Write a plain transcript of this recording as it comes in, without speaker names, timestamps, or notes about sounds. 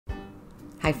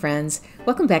Hi friends,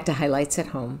 welcome back to Highlights at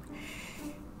Home.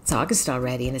 It's August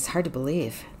already and it's hard to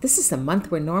believe. This is the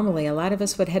month where normally a lot of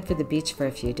us would head for the beach for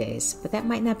a few days, but that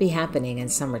might not be happening in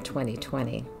summer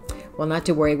 2020. Well, not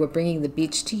to worry, we're bringing the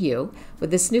beach to you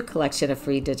with this new collection of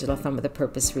free digital Fun with a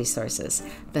Purpose resources.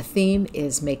 The theme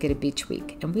is Make It a Beach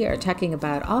Week, and we are talking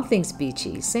about all things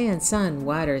beachy: sand, sun,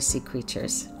 water, sea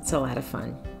creatures. It's a lot of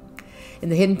fun. In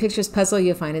the Hidden Pictures puzzle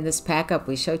you'll find in this pack-up,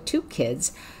 we show two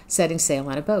kids setting sail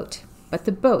on a boat. But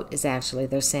the boat is actually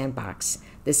their sandbox.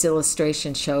 This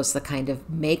illustration shows the kind of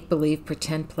make-believe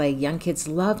pretend play young kids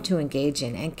love to engage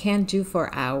in and can do for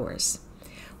hours.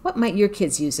 What might your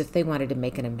kids use if they wanted to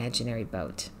make an imaginary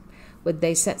boat? Would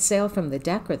they set sail from the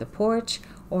deck or the porch,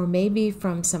 or maybe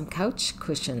from some couch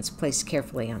cushions placed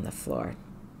carefully on the floor?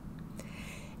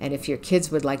 And if your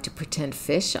kids would like to pretend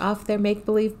fish off their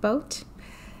make-believe boat,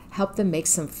 help them make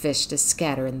some fish to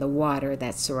scatter in the water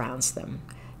that surrounds them.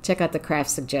 Check out the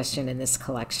craft suggestion in this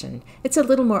collection. It's a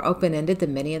little more open-ended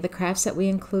than many of the crafts that we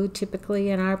include typically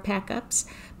in our pack-ups,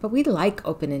 but we like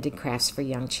open-ended crafts for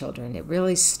young children. It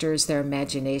really stirs their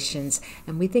imaginations,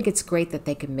 and we think it's great that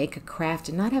they can make a craft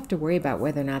and not have to worry about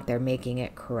whether or not they're making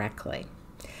it correctly.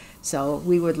 So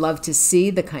we would love to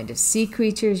see the kind of sea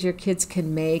creatures your kids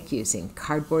can make using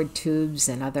cardboard tubes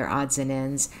and other odds and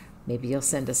ends. Maybe you'll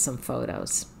send us some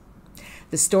photos.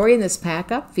 The story in this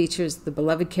pack-up features the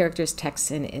beloved characters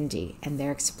Tex and Indy, and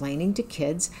they're explaining to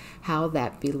kids how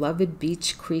that beloved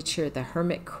beach creature, the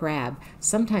hermit crab,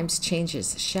 sometimes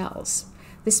changes shells.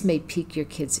 This may pique your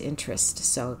kids' interest,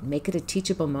 so make it a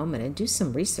teachable moment and do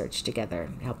some research together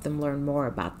and help them learn more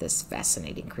about this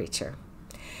fascinating creature.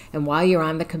 And while you're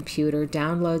on the computer,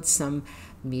 download some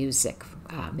music,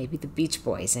 maybe the Beach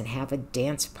Boys, and have a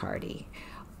dance party.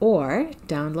 Or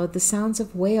download the sounds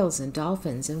of whales and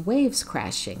dolphins and waves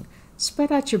crashing.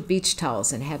 Spread out your beach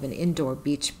towels and have an indoor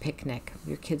beach picnic.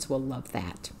 Your kids will love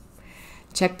that.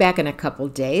 Check back in a couple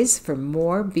days for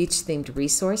more beach-themed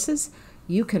resources.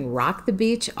 You can rock the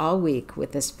beach all week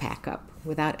with this pack-up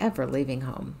without ever leaving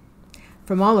home.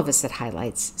 From all of us at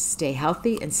Highlights, stay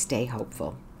healthy and stay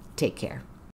hopeful. Take care.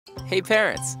 Hey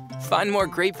parents, find more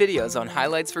great videos on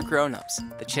Highlights for Grown-ups,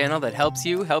 the channel that helps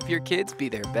you help your kids be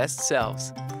their best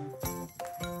selves.